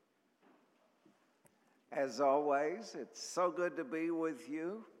As always, it's so good to be with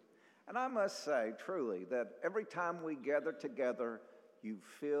you. And I must say, truly, that every time we gather together, you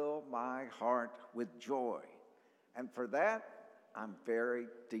fill my heart with joy. And for that, I'm very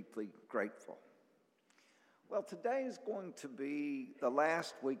deeply grateful. Well, today is going to be the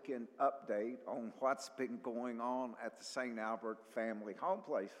last weekend update on what's been going on at the St. Albert Family Home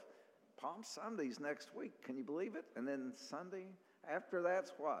Place. Palm Sunday's next week, can you believe it? And then Sunday after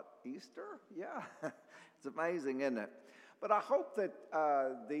that's what? Easter? Yeah, it's amazing, isn't it? But I hope that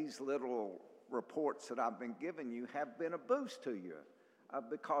these little reports that I've been giving you have been a boost to you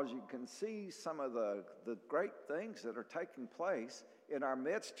because you can see some of the great things that are taking place in our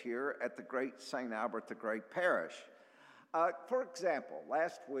midst here at the great St. Albert the Great Parish. For example,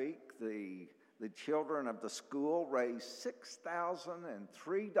 last week the children of the school raised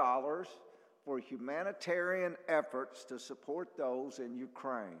 $6,003 for humanitarian efforts to support those in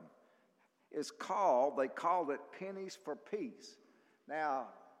Ukraine. They called it Pennies for Peace. Now,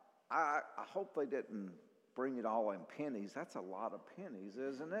 I hope they didn't bring it all in pennies. That's a lot of pennies,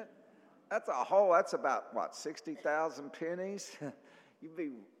 isn't it? That's about, 60,000 pennies? You'd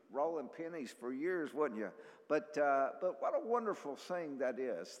be rolling pennies for years, wouldn't you? But what a wonderful thing that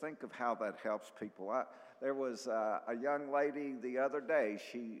is. Think of how that helps people. There was a young lady the other day.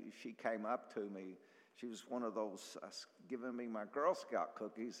 She came up to me. She was one of those giving me my Girl Scout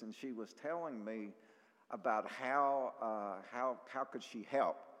cookies, and she was telling me about how could she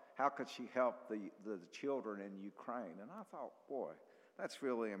help? How could she help the children in Ukraine? And I thought, boy, that's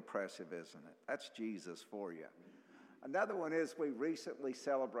really impressive, isn't it? That's Jesus for you. Another one is we recently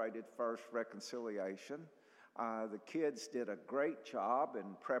celebrated First Reconciliation. The kids did a great job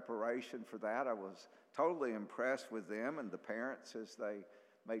in preparation for that. I was totally impressed with them and the parents as they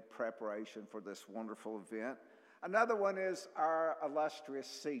made preparation for this wonderful event. Another one is our illustrious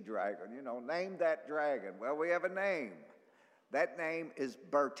sea dragon. Name that dragon. Well, we have a name. That name is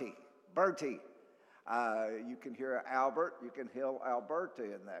Bertie. Bertie. You can hear Albert. You can hear Alberta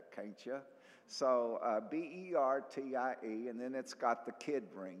in that, can't you? So Bertie, and then it's got the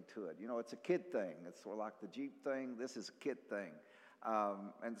kid ring to it. It's a kid thing. It's sort of like the Jeep thing. This is a kid thing.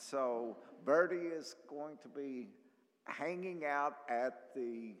 And so Bertie is going to be hanging out at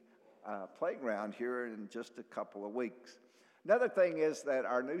the playground here in just a couple of weeks. Another thing is that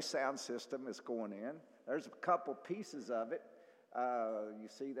our new sound system is going in. There's a couple pieces of it. You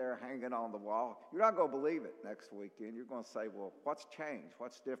see there hanging on the wall. You're not going to believe it next weekend. You're going to say, well, what's changed?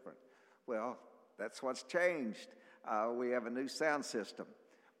 What's different? Well, that's what's changed. We have a new sound system.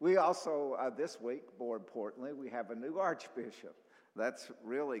 We also, this week, more importantly, we have a new archbishop. That's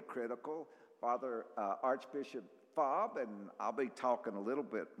really critical. Father Archbishop Fobb, and I'll be talking a little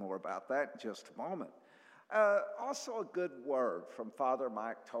bit more about that in just a moment. Also a good word from Father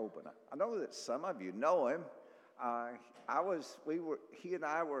Mike Tobin. I know that some of you know him. He and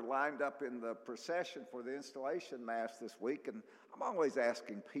I were lined up in the procession for the installation mass this week, and I'm always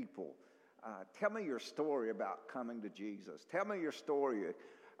asking people, tell me your story about coming to Jesus. Tell me your story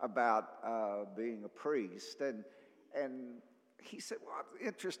about being a priest. And he said, well,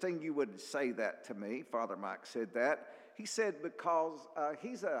 interesting you would say that to me. Father Mike said that. He said because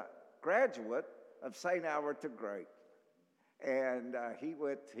he's a graduate of St. Albert the Great. And he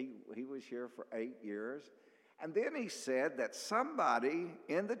was here for 8 years. And then he said that somebody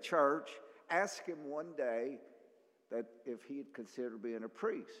in the church asked him one day that if he'd consider being a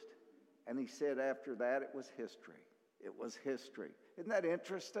priest. And he said after that it was history. It was history. Isn't that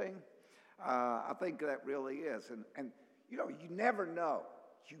interesting? I think that really is. And you never know.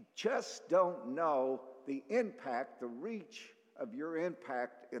 You just don't know the impact, the reach of your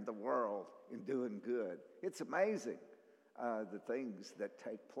impact in the world in doing good. It's amazing the things that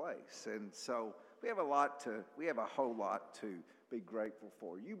take place. And so we have a whole lot to be grateful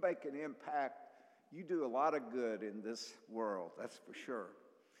for. You make an impact. You do a lot of good in this world, that's for sure.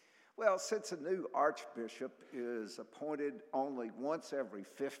 Well, since a new archbishop is appointed only once every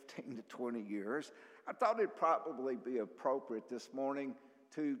 15 to 20 years, I thought it'd probably be appropriate this morning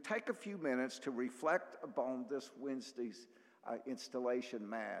to take a few minutes to reflect upon this Wednesday's installation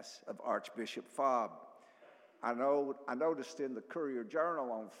mass of Archbishop Fobb. I noticed in the Courier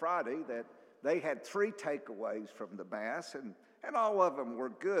Journal on Friday that they had 3 takeaways from the mass, and all of them were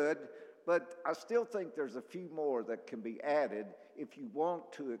good, but I still think there's a few more that can be added if you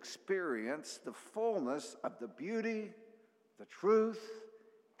want to experience the fullness of the beauty, the truth,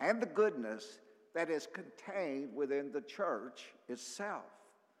 and the goodness that is contained within the church itself.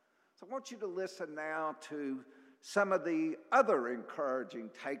 So I want you to listen now to some of the other encouraging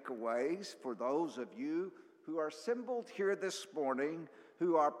takeaways for those of you who are assembled here this morning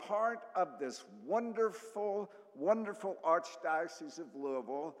who are part of this wonderful, wonderful Archdiocese of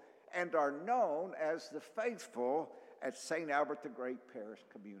Louisville and are known as the faithful at St. Albert the Great Parish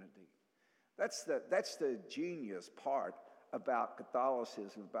Community. That's the genius part about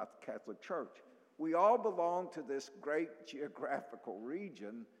Catholicism, about the Catholic Church. We all belong to this great geographical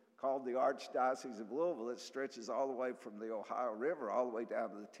region called the Archdiocese of Louisville that stretches all the way from the Ohio River all the way down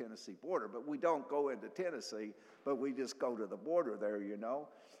to the Tennessee border. But we don't go into Tennessee, but we just go to the border there, you know.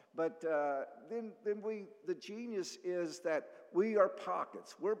 But then the genius is that we are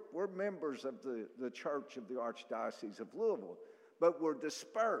pockets. We're members of the Church of the Archdiocese of Louisville, but we're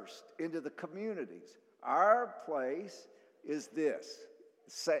dispersed into the communities. Our place is this,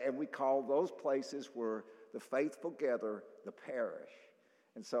 and we call those places where the faithful gather the parish.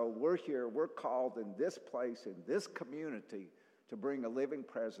 And so we're here, we're called in this place, in this community, to bring a living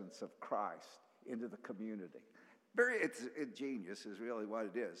presence of Christ into the community. It's genius is really what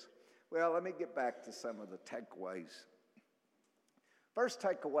it is. Well, let me get back to some of the takeaways. First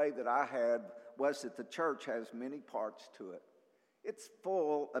takeaway that I had was that the church has many parts to it. It's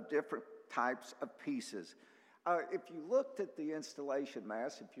full of different types of pieces. If you looked at the installation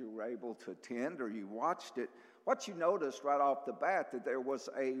mass, if you were able to attend or you watched it, what you noticed right off the bat, that there was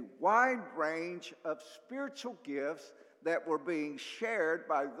a wide range of spiritual gifts that were being shared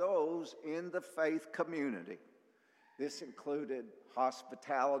by those in the faith community. This included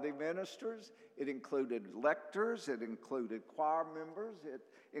hospitality ministers, it included lectors, it included choir members, it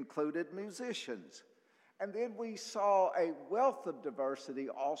included musicians. And then we saw a wealth of diversity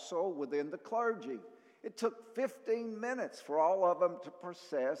also within the clergy. It took 15 minutes for all of them to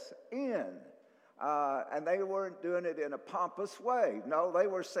process in. And they weren't doing it in a pompous way. No, they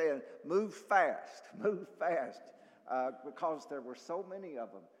were saying, move fast, because there were so many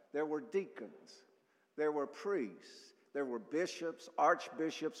of them. There were deacons, there were priests, there were bishops,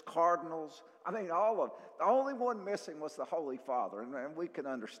 archbishops, cardinals. I mean, all of them. The only one missing was the Holy Father, and we can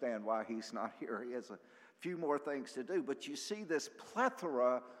understand why he's not here. He has a few more things to do. But you see this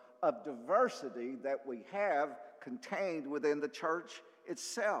plethora of diversity that we have contained within the church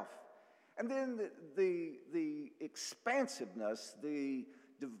itself. And then the expansiveness, the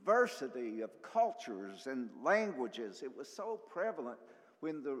diversity of cultures and languages, it was so prevalent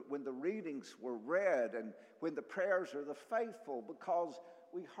when the readings were read and when the prayers of the faithful, because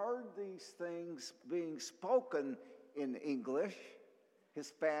we heard these things being spoken in English,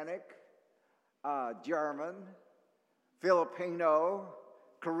 Hispanic, German, Filipino,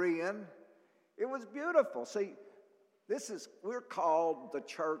 Korean. It was beautiful. See, we're called the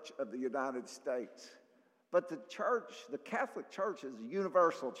Church of the United States. But the Catholic Church is a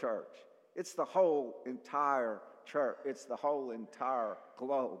universal church. It's the whole entire church. It's the whole entire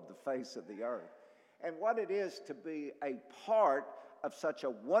globe, the face of the earth. And what it is to be a part of such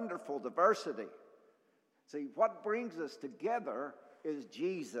a wonderful diversity. See, what brings us together is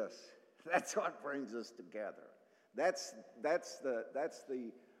Jesus. That's what brings us together. That's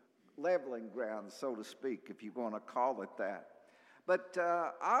the leveling ground, so to speak, if you want to call it that. But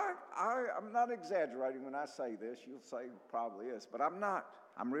I'm not exaggerating when I say this. You'll say it probably is, but I'm not.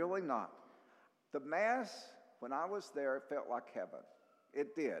 I'm really not. The Mass, when I was there, it felt like heaven.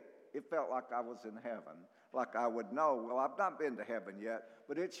 It did. It felt like I was in heaven, like I would know. Well, I've not been to heaven yet,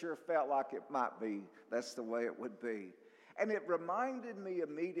 but it sure felt like it might be. That's the way it would be. And it reminded me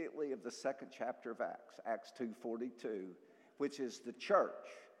immediately of the second chapter of Acts, Acts 2:42, which is the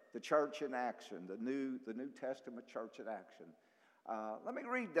church in action, the New Testament church in action. Let me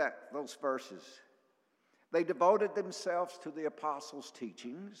read those verses. They devoted themselves to the apostles'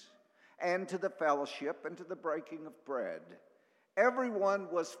 teachings and to the fellowship and to the breaking of bread. Everyone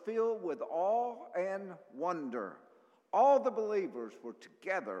was filled with awe and wonder. All the believers were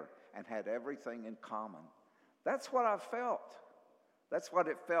together and had everything in common. That's what I felt. That's what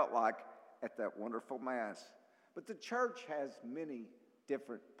it felt like at that wonderful Mass. But the church has many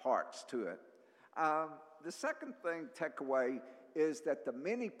different parts to it. The second thing, takeaway, is that the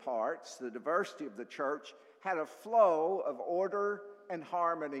many parts, the diversity of the church, had a flow of order and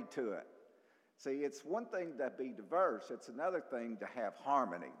harmony to it. See, it's one thing to be diverse. It's another thing to have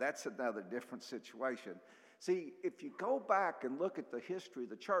harmony. That's another different situation. See, if you go back and look at the history of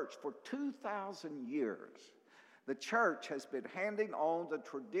the church, for 2,000 years, the church has been handing on the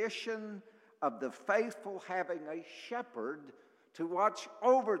tradition of the faithful having a shepherd to watch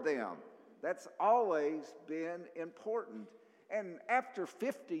over them. That's always been important. And after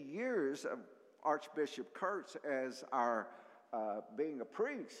 50 years of Archbishop Kurtz as our being a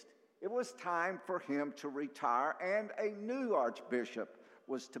priest, it was time for him to retire, and a new archbishop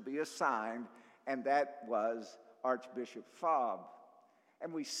was to be assigned, and that was Archbishop Fabre.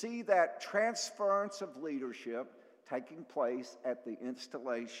 And we see that transference of leadership taking place at the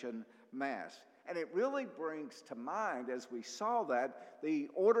installation Mass. And it really brings to mind, as we saw that, the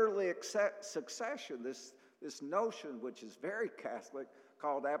orderly succession, this notion which is very Catholic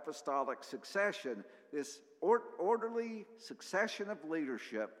called apostolic succession, this orderly succession of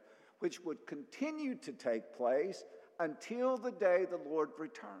leadership which would continue to take place until the day the Lord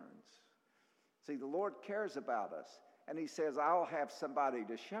returns. See, the Lord cares about us, and he says, I'll have somebody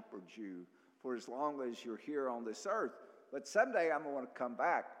to shepherd you for as long as you're here on this earth, but someday I'm going to come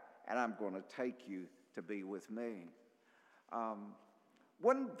back, and I'm going to take you to be with me.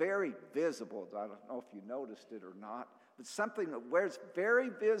 One very visible, I don't know if you noticed it or not, but something where it's very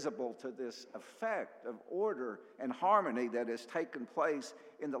visible to this effect of order and harmony that has taken place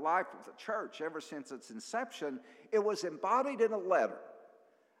in the life of the church ever since its inception, it was embodied in a letter,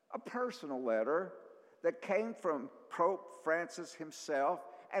 a personal letter that came from Pope Francis himself,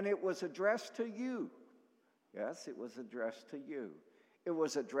 and it was addressed to you. Yes, it was addressed to you. It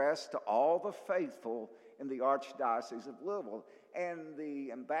was addressed to all the faithful in the Archdiocese of Louisville and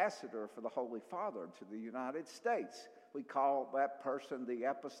the ambassador for the Holy Father to the United States. We call that person the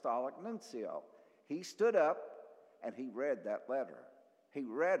Apostolic Nuncio. He stood up and he read that letter. He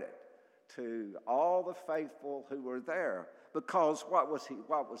read it to all the faithful who were there, because what was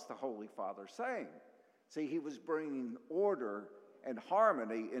the Holy Father saying? See, he was bringing order and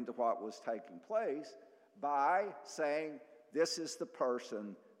harmony into what was taking place by saying, this is the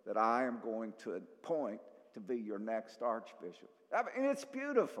person that I am going to appoint to be your next archbishop. I mean, it's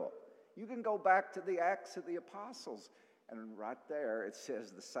beautiful. You can go back to the Acts of the Apostles, and right there it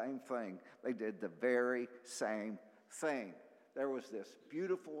says the same thing. They did the very same thing. There was this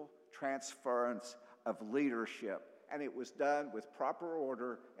beautiful transference of leadership, and it was done with proper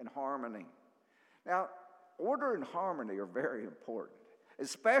order and harmony. Now, order and harmony are very important,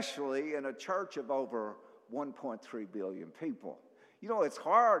 especially in a church of over 1.3 billion people. You know, it's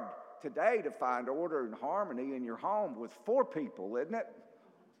hard today to find order and harmony in your home with 4 people, isn't it?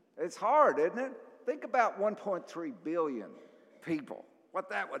 It's hard, isn't it? Think about 1.3 billion people, what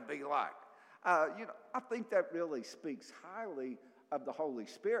that would be like. I think that really speaks highly of the Holy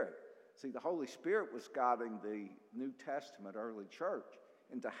Spirit. See, the Holy Spirit was guiding the New Testament early church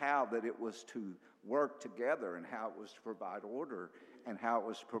into how that it was to work together and how it was to provide order and how it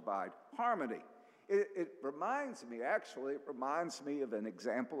was to provide harmony. It reminds me of an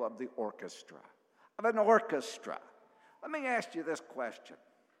example of the orchestra, of an orchestra. Let me ask you this question.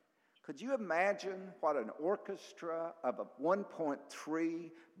 Could you imagine what an orchestra of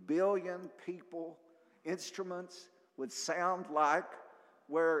 1.3 billion people, instruments, would sound like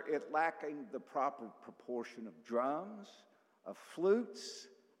were it lacking the proper proportion of drums, of flutes,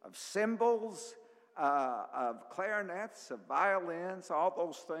 of cymbals, of clarinets, of violins, all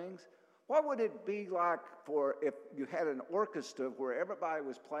those things? What would it be like for if you had an orchestra where everybody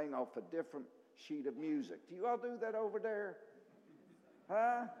was playing off a different sheet of music? Do you all do that over there?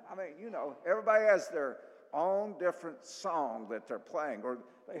 Huh? I mean, everybody has their own different song that they're playing, or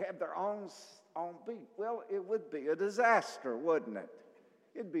they have their own beat. Well, it would be a disaster, wouldn't it?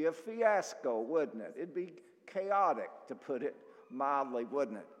 It'd be a fiasco, wouldn't it? It'd be chaotic, to put it mildly,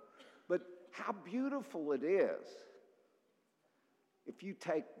 wouldn't it? But how beautiful it is if you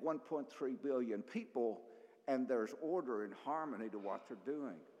take 1.3 billion people and there's order and harmony to what they're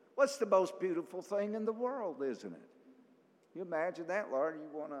doing. What's the most beautiful thing in the world, isn't it? You imagine that, Lord? You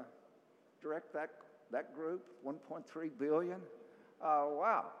want to direct that group, 1.3 billion?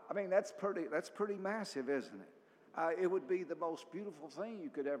 Wow. I mean, that's pretty massive, isn't it? It would be the most beautiful thing you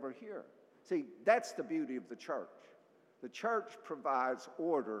could ever hear. See, that's the beauty of the church. The church provides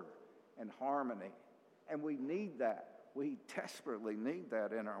order and harmony, and we need that. We desperately need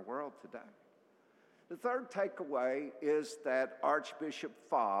that in our world today. The third takeaway is that Archbishop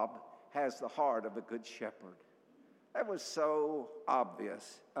Fabre has the heart of a good shepherd. That was so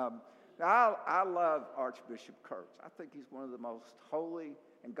obvious. Now, I love Archbishop Kurtz. I think he's one of the most holy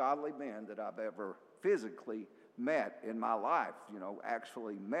and godly men that I've ever physically met in my life,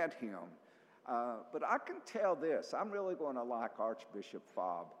 actually met him. But I can tell this, I'm really going to like Archbishop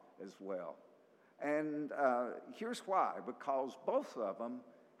Fabre as well. And here's why, because both of them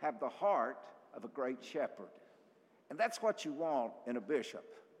have the heart of a great shepherd. And that's what you want in a bishop.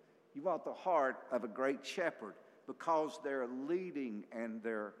 You want the heart of a great shepherd because they're leading and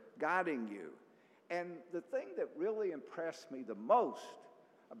they're guiding you. And the thing that really impressed me the most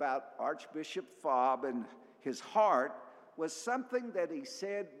about Archbishop Fabre and his heart was something that he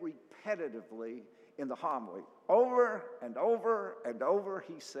said repetitively in the homily. Over and over and over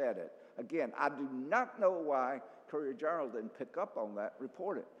he said it. Again, I do not know why, Courier-Journal didn't pick up on that,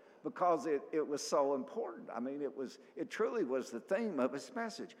 report it, because it was so important. I mean, it truly was the theme of his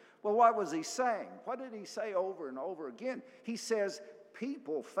message. Well, what was he saying? What did he say over and over again? He says,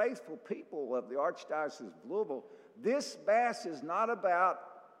 people, faithful people of the Archdiocese of Louisville, this Mass is not about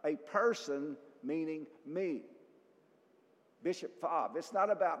a person, meaning me, Bishop Fobb. It's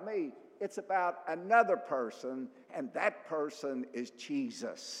not about me. It's about another person, and that person is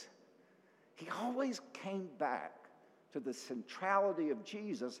Jesus. He always came back to the centrality of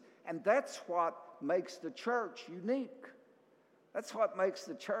Jesus, and that's what makes the church unique. That's what makes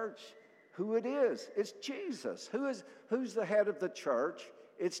the church who it is. It's Jesus. Who's the head of the church?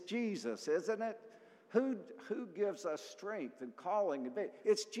 It's Jesus, isn't it? Who gives us strength and calling?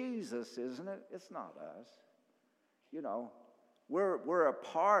 It's Jesus, isn't it? It's not us. You know, we're a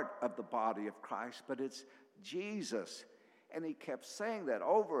part of the body of Christ, but it's Jesus. And he kept saying that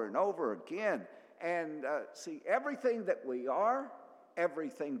over and over again. And see, everything that we are,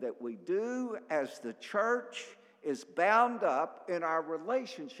 everything that we do as the church is bound up in our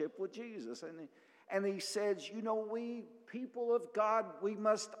relationship with Jesus. And he says, you know, we people of God, we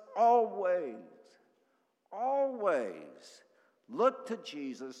must always look to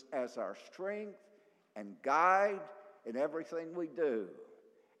Jesus as our strength and guide in everything we do.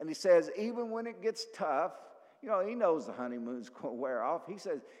 And he says, even when it gets tough, you know, he knows the honeymoon's going to wear off. He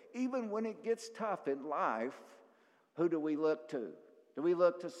says, even when it gets tough in life, who do we look to? Do we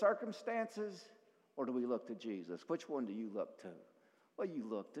look to circumstances or do we look to Jesus? Which one do you look to? Well, you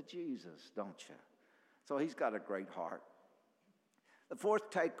look to Jesus, don't you? So he's got a great heart. The fourth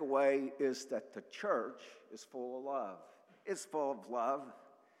takeaway is that the church is full of love. It's full of love.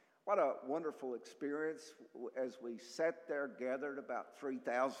 What a wonderful experience as we sat there gathered, about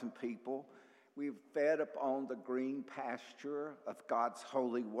 3,000 people. We've fed upon the green pasture of God's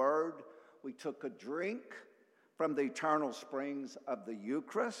holy word. We took a drink from the eternal springs of the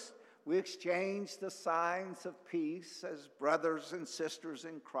Eucharist. We exchanged the signs of peace as brothers and sisters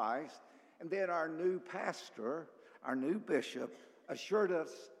in Christ. And then our new pastor, our new bishop, assured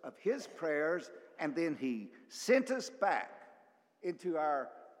us of his prayers, and then he sent us back into our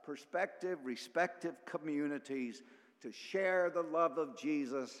respective communities to share the love of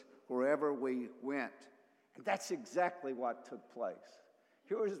Jesus wherever we went. And that's exactly what took place.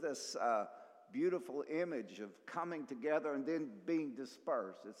 Here was this beautiful image of coming together and then being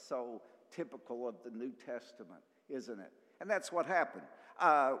dispersed. It's so typical of the New Testament, isn't it? And that's what happened.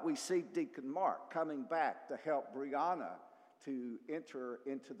 We see Deacon Mark coming back to help Brianna to enter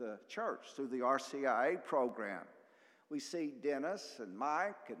into the church through the RCIA program. We see Dennis and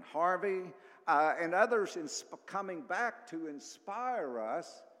Mike and Harvey and others coming back to inspire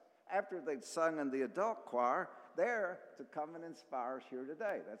us after they'd sung in the adult choir, there to come and inspire us here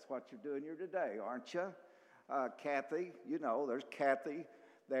today. That's what you're doing here today, aren't you? Kathy, you know, there's Kathy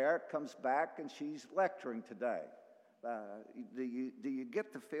there, comes back and she's lecturing today. Do you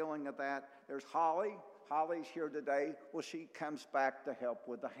get the feeling of that? There's Holly. Holly's here today. Well, she comes back to help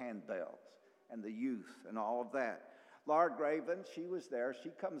with the handbells and the youth and all of that. Laura Graven, she was there. She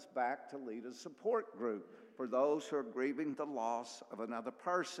comes back to lead a support group for those who are grieving the loss of another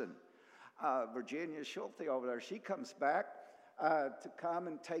person. Virginia Schulte over there, she comes back to come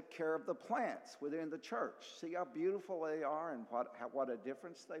and take care of the plants within the church. See how beautiful they are and what a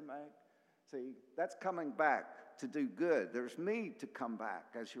difference they make? See, that's coming back to do good. There's me to come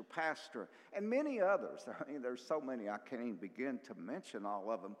back as your pastor and many others. I mean, there's so many I can't even begin to mention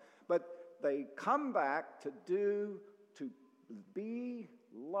all of them. But they come back to be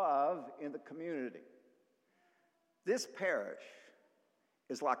love in the community. This parish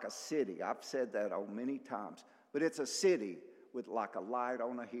is like a city. I've said that many times. But it's a city with like a light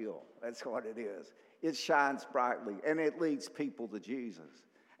on a hill. That's what it is. It shines brightly, and it leads people to Jesus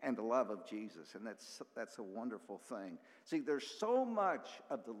and the love of Jesus. And that's a wonderful thing. See, there's so much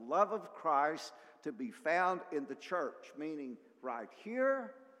of the love of Christ to be found in the church, meaning right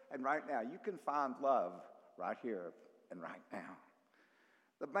here and right now. You can find love right here and right now.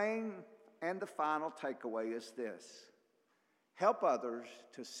 The main and the final takeaway is this: help others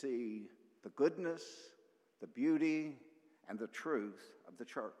to see the goodness, the beauty, and the truth of the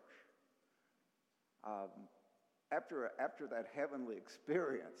church. After that heavenly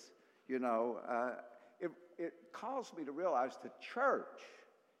experience, it caused me to realize the church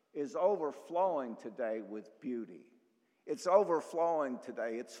is overflowing today with beauty. It's overflowing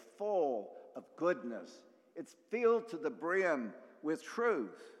today. It's full of goodness. It's filled to the brim with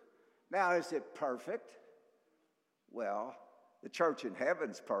truth. Now, is it perfect? Well, the church in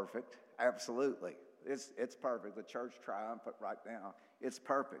heaven's perfect. Absolutely. It's perfect. The church triumphant right now, it's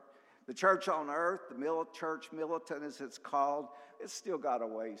perfect. The church on earth, the church militant as it's called, it's still got a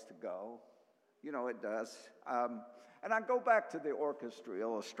ways to go. You know, it does. And I go back to the orchestra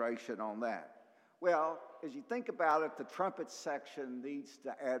illustration on that. Well, as you think about it, the trumpet section needs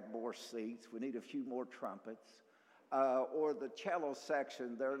to add more seats. We need a few more trumpets. Or the cello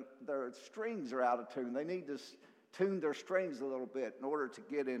section, their strings are out of tune. They need to tune their strings a little bit in order to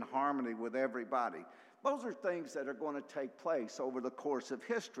get in harmony with everybody. Those are things that are going to take place over the course of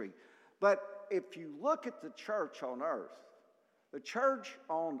history. But if you look at the church on earth, the church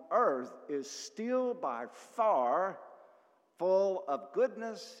on earth is still by far full of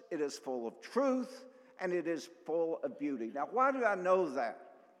goodness, it is full of truth, and it is full of beauty. Now, why do I know that?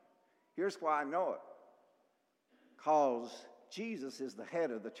 Here's why I know it. Because Jesus is the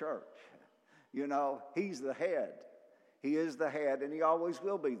head of the church. You know, he's the head. He is the head, and he always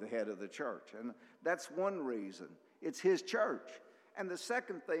will be the head of the church. And that's one reason. It's his church. And the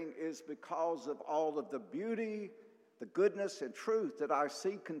second thing is because of all of the beauty, the goodness, and truth that I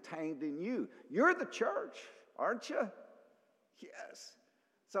see contained in you. You're the church, aren't you? Yes.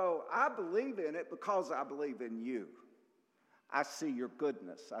 So I believe in it because I believe in you. I see your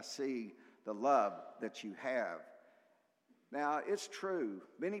goodness. I see the love that you have. Now, it's true.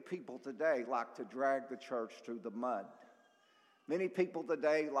 Many people today like to drag the church through the mud. Many people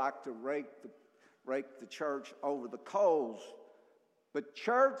today like to rake the church over the coals. But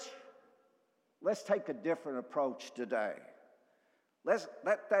church, let's take a different approach today. Let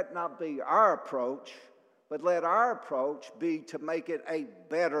that not be our approach, but let our approach be to make it a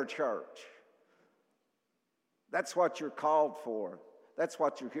better church. That's what you're called for. That's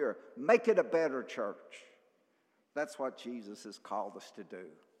what you're here. Make it a better church. That's what Jesus has called us to do.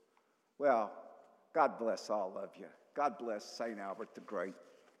 Well, God bless all of you. God bless St. Albert the Great.